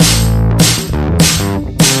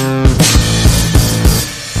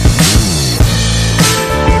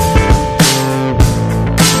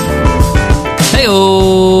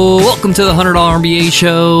Welcome to the $100 MBA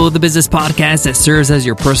Show, the business podcast that serves as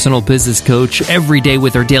your personal business coach every day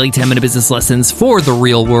with our daily 10-minute business lessons for the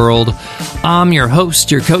real world. I'm your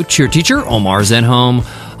host, your coach, your teacher, Omar Zenhom.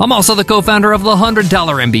 I'm also the co-founder of the $100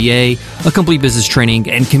 MBA, a complete business training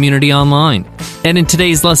and community online. And in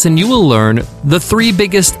today's lesson, you will learn the 3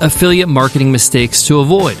 biggest affiliate marketing mistakes to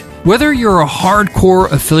avoid. Whether you're a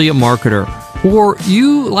hardcore affiliate marketer or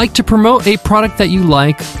you like to promote a product that you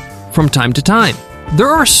like from time to time, there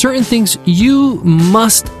are certain things you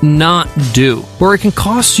must not do, or it can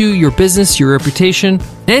cost you your business, your reputation,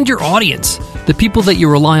 and your audience, the people that you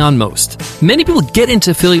rely on most. Many people get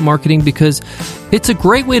into affiliate marketing because it's a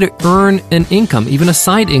great way to earn an income, even a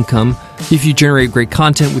side income. If you generate great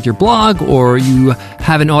content with your blog, or you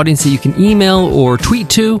have an audience that you can email or tweet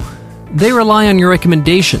to, they rely on your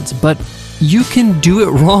recommendations, but you can do it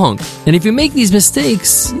wrong. And if you make these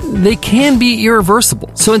mistakes, they can be irreversible.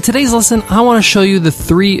 So in today's lesson, I want to show you the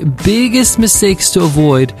 3 biggest mistakes to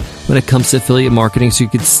avoid when it comes to affiliate marketing so you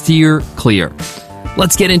can steer clear.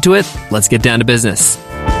 Let's get into it. Let's get down to business.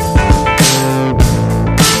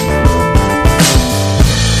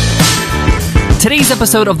 Today's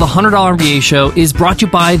episode of the $100 MBA Show is brought to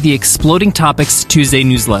you by the Exploding Topics Tuesday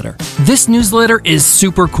newsletter. This newsletter is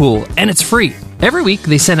super cool and it's free. Every week,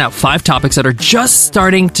 they send out 5 topics that are just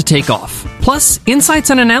starting to take off, plus insights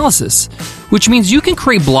and analysis, which means you can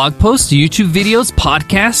create blog posts, YouTube videos,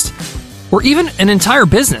 podcasts, or even an entire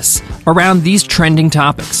business around these trending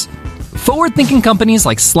topics. Forward-thinking companies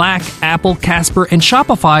like Slack, Apple, Casper, and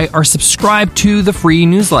Shopify are subscribed to the free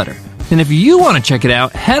newsletter. And if you want to check it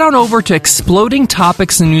out, head on over to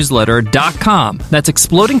explodingtopicsnewsletter.com. That's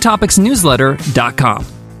explodingtopicsnewsletter.com.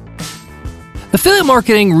 Affiliate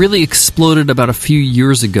marketing really exploded about a few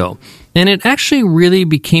years ago, and it actually really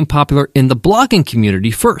became popular in the blogging community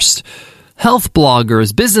first. Health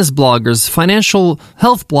bloggers, business bloggers, financial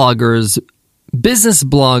health bloggers, business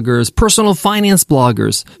bloggers, personal finance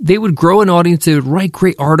bloggers. They would grow an audience, they would write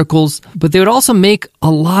great articles, but they would also make a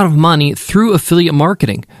lot of money through affiliate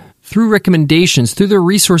marketing, through recommendations, through their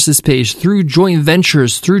resources page, through joint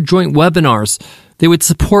ventures, through joint webinars. They would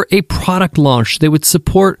support a product launch. They would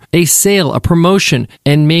support a sale, a promotion,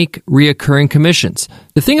 and make reoccurring commissions.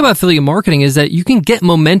 The thing about affiliate marketing is that you can get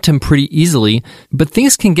momentum pretty easily, but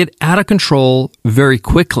things can get out of control very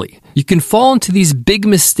quickly. You can fall into these big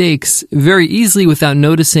mistakes very easily without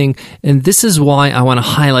noticing, and this is why I want to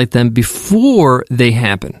highlight them before they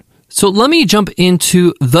happen. So let me jump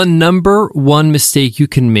into the number 1 mistake you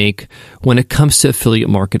can make when it comes to affiliate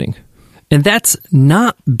marketing, and that's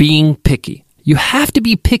not being picky. You have to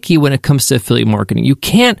be picky when it comes to affiliate marketing. You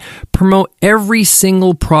can't promote every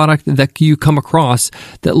single product that you come across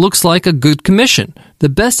that looks like a good commission. The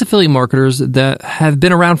best affiliate marketers that have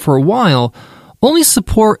been around for a while only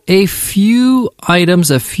support a few items,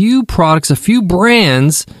 a few products, a few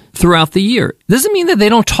brands throughout the year. It doesn't mean that they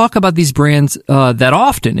don't talk about these brands that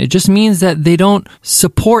often. It just means that they don't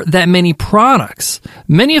support that many products.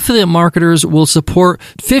 Many affiliate marketers will support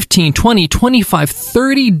 15, 20, 25,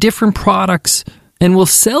 30 different products and will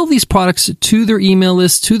sell these products to their email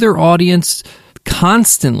list, to their audience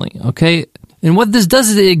constantly, okay? And what this does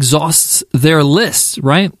is it exhausts their lists,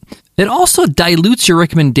 right? It also dilutes your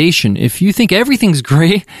recommendation. If you think everything's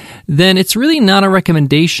great, then it's really not a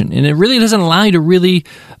recommendation. And it really doesn't allow you to really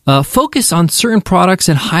focus on certain products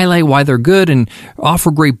and highlight why they're good and offer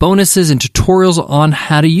great bonuses and tutorials on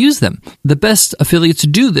how to use them. The best affiliates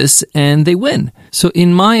do this and they win. So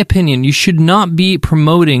in my opinion, you should not be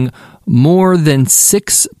promoting more than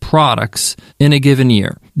 6 products in a given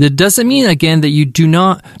year. That doesn't mean, again, that you do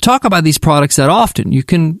not talk about these products that often. You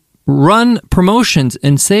can run promotions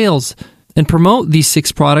and sales and promote these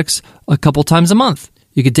 6 products a couple times a month.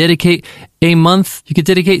 You could dedicate a month, you could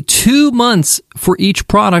dedicate 2 months for each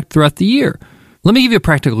product throughout the year. Let me give you a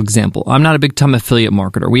practical example. I'm not a big-time affiliate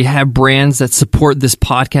marketer. We have brands that support this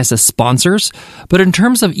podcast as sponsors, but in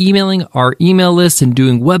terms of emailing our email list and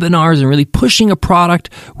doing webinars and really pushing a product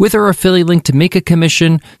with our affiliate link to make a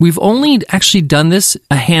commission, we've only actually done this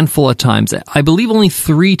a handful of times. I believe only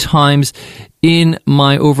 3 times in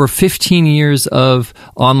my over 15 years of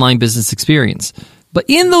online business experience. But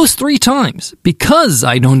in those 3 times, because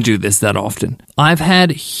I don't do this that often, I've had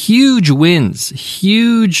huge wins,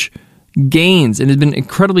 huge gains, and it's been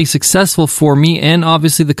incredibly successful for me and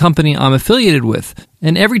obviously the company I'm affiliated with.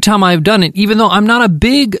 And every time I've done it, even though I'm not a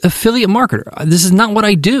big affiliate marketer, this is not what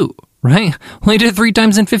I do, right? Only did it 3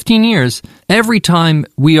 times in 15 years. Every time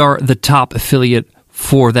we are the top affiliate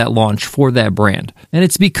for that launch, for that brand. And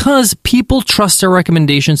it's because people trust our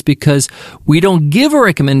recommendations because we don't give a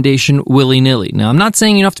recommendation willy-nilly. Now, I'm not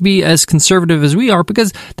saying you have to be as conservative as we are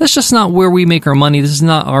because that's just not where we make our money. This is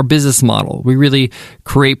not our business model. We really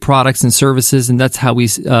create products and services, and that's how we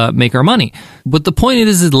make our money. But the point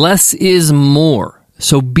is less is more.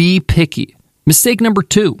 So be picky. Mistake number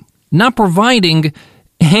 2, not providing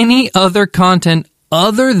any other content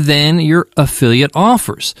other than your affiliate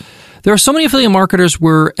offers. There are so many affiliate marketers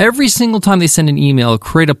where every single time they send an email,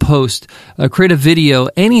 create a post, create a video,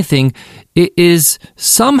 anything, it is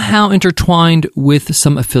somehow intertwined with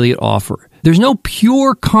some affiliate offer. There's no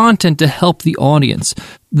pure content to help the audience.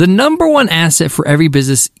 The number one asset for every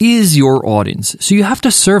business is your audience. So you have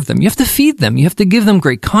to serve them. You have to feed them. You have to give them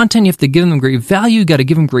great content. You have to give them great value. You got to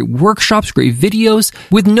give them great workshops, great videos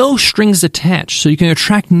with no strings attached so you can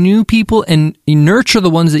attract new people and nurture the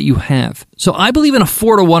ones that you have. So I believe in a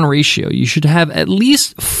 4-to-1 ratio. You should have at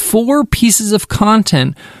least 4 pieces of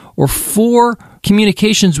content or 4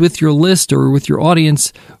 communications with your list or with your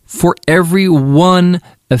audience for every one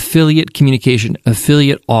affiliate communication,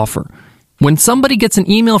 affiliate offer. When somebody gets an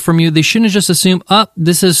email from you, they shouldn't just assume,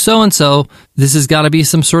 this is so-and-so. This has got to be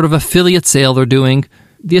some sort of affiliate sale they're doing.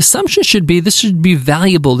 The assumption should be this should be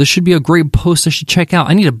valuable. This should be a great post I should check out.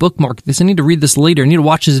 I need to bookmark this. I need to read this later. I need to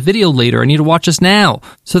watch this video later. I need to watch this now.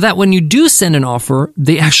 So that when you do send an offer,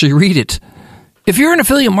 they actually read it. If you're an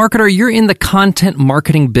affiliate marketer, you're in the content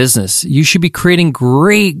marketing business. You should be creating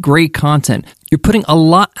great content. You're putting a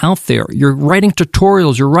lot out there. You're writing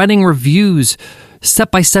tutorials. You're writing reviews,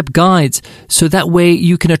 step-by-step guides, so that way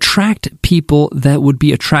you can attract people that would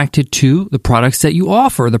be attracted to the products that you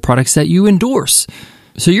offer, the products that you endorse.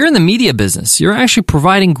 So you're in the media business. You're actually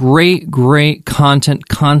providing great content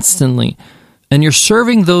constantly. And you're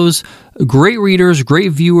serving those great readers,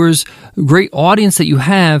 great viewers, great audience that you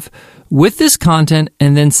have with this content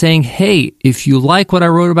and then saying, hey, if you like what I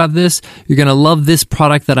wrote about this, you're going to love this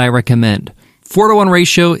product that I recommend. 4-to-1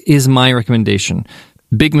 ratio is my recommendation.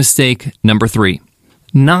 Big mistake number 3,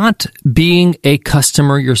 not being a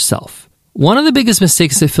customer yourself. One of the biggest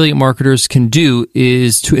mistakes affiliate marketers can do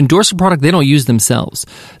is to endorse a product they don't use themselves,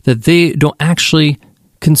 that they don't actually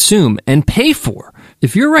consume and pay for.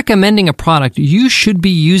 If you're recommending a product, you should be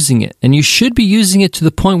using it, and you should be using it to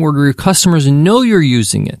the point where your customers know you're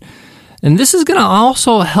using it. And this is going to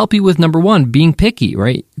also help you with number 1, being picky,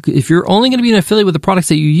 right? If you're only going to be an affiliate with the products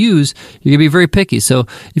that you use, you're going to be very picky. So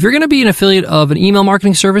if you're going to be an affiliate of an email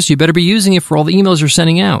marketing service, you better be using it for all the emails you're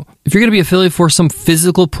sending out. If you're going to be affiliate for some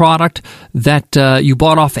physical product that you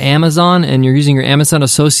bought off Amazon and you're using your Amazon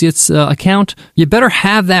Associates account, you better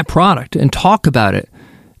have that product and talk about it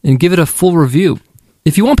and give it a full review.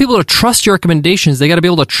 If you want people to trust your recommendations, they got to be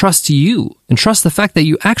able to trust you and trust the fact that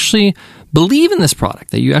you actually believe in this product,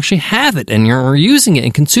 that you actually have it and you're using it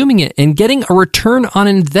and consuming it and getting a return on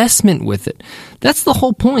investment with it. That's the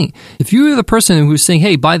whole point. If you're the person who's saying,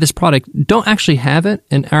 hey, buy this product, don't actually have it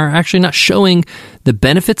and are actually not showing the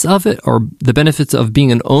benefits of it or the benefits of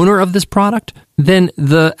being an owner of this product, then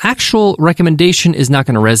the actual recommendation is not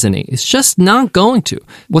going to resonate. It's just not going to.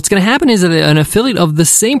 What's going to happen is that an affiliate of the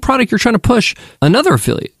same product you're trying to push, another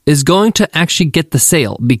affiliate, is going to actually get the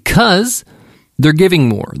sale because they're giving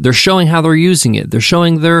more. They're showing how they're using it. They're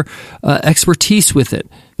showing their expertise with it.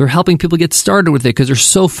 They're helping people get started with it because they're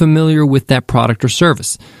so familiar with that product or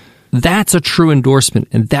service. That's a true endorsement,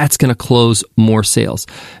 and that's going to close more sales.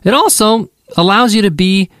 It also allows you to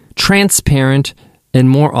be transparent and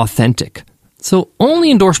more authentic. So only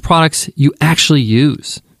endorse products you actually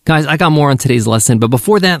use. Guys, I got more on today's lesson, but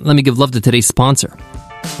before that, let me give love to today's sponsor.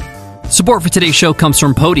 Support for today's show comes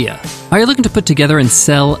from Podia. Are you looking to put together and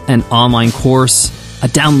sell an online course, a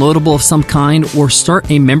downloadable of some kind, or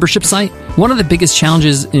start a membership site? One of the biggest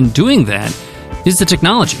challenges in doing that is the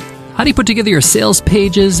technology. How do you put together your sales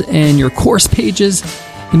pages and your course pages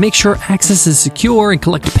and make sure access is secure and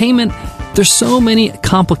collect payment? There's so many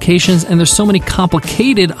complications and there's so many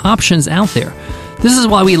complicated options out there. This is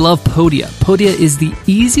why we love Podia. Podia is the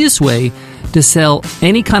easiest way to sell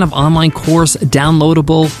any kind of online course,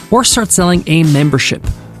 downloadable, or start selling a membership.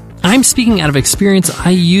 I'm speaking out of experience. I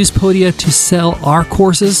use Podia to sell our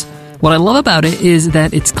courses. What I love about it is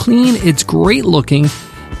that it's clean, it's great looking,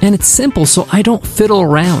 and it's simple, so I don't fiddle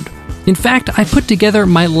around. In fact, I put together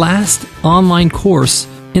my last online course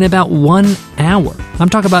in about 1 hour. I'm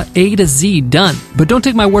talking about A to Z done. But don't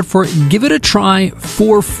take my word for it. Give it a try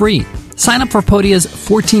for free. Sign up for Podia's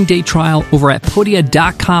 14-day trial over at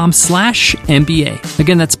podia.com/MBA.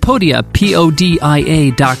 Again, that's Podia,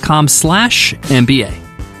 Podia.com/MBA.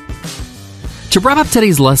 To wrap up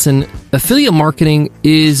today's lesson, Affiliate marketing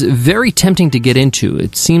is very tempting to get into.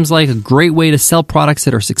 It seems like a great way to sell products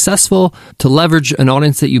that are successful, to leverage an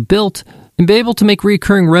audience that you built, and be able to make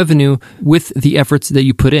recurring revenue with the efforts that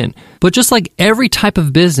you put in. But just like every type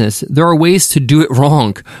of business, there are ways to do it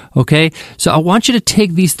wrong, okay? So I want you to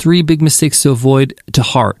take these 3 big mistakes to avoid to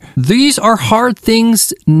heart. These are hard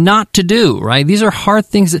things not to do, right? These are hard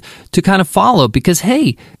things to kind of follow because,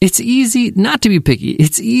 hey, it's easy not to be picky.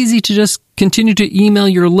 It's easy to just continue to email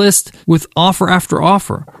your list with offer after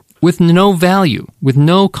offer, with no value, with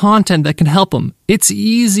no content that can help them. It's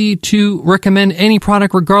easy to recommend any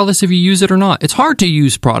product regardless if you use it or not. It's hard to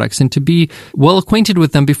use products and to be well acquainted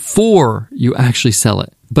with them before you actually sell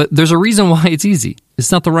it. But there's a reason why it's easy.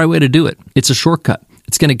 It's not the right way to do it. It's a shortcut.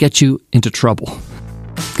 It's going to get you into trouble.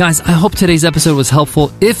 Guys, I hope today's episode was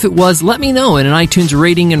helpful. If it was, let me know in an iTunes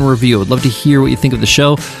rating and review. I'd love to hear what you think of the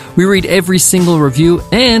show. We read every single review,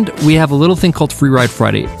 and we have a little thing called Free Ride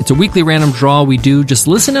Friday. It's a weekly random draw we do. Just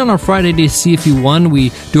listen in on Friday to see if you won.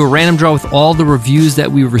 We do a random draw with all the reviews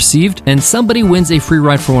that we received, and somebody wins a free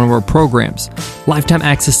ride for one of our programs. Lifetime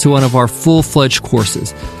access to one of our full-fledged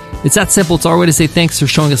courses. It's that simple. It's our way to say thanks for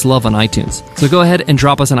showing us love on iTunes. So go ahead and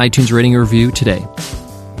drop us an iTunes rating and review today.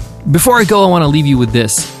 Before I go, I want to leave you with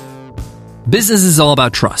this. Business is all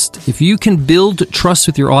about trust. If you can build trust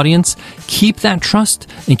with your audience, keep that trust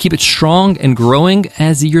and keep it strong and growing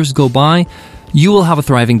as the years go by, you will have a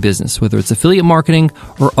thriving business, whether it's affiliate marketing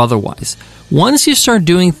or otherwise. Once you start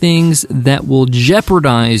doing things that will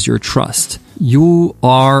jeopardize your trust, you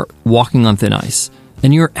are walking on thin ice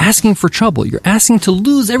and you're asking for trouble. You're asking to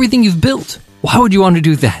lose everything you've built. Why would you want to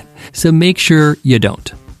do that? So make sure you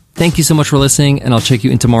don't. Thank you so much for listening, and I'll check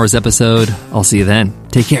you in tomorrow's episode. I'll see you then.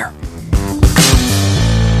 Take care.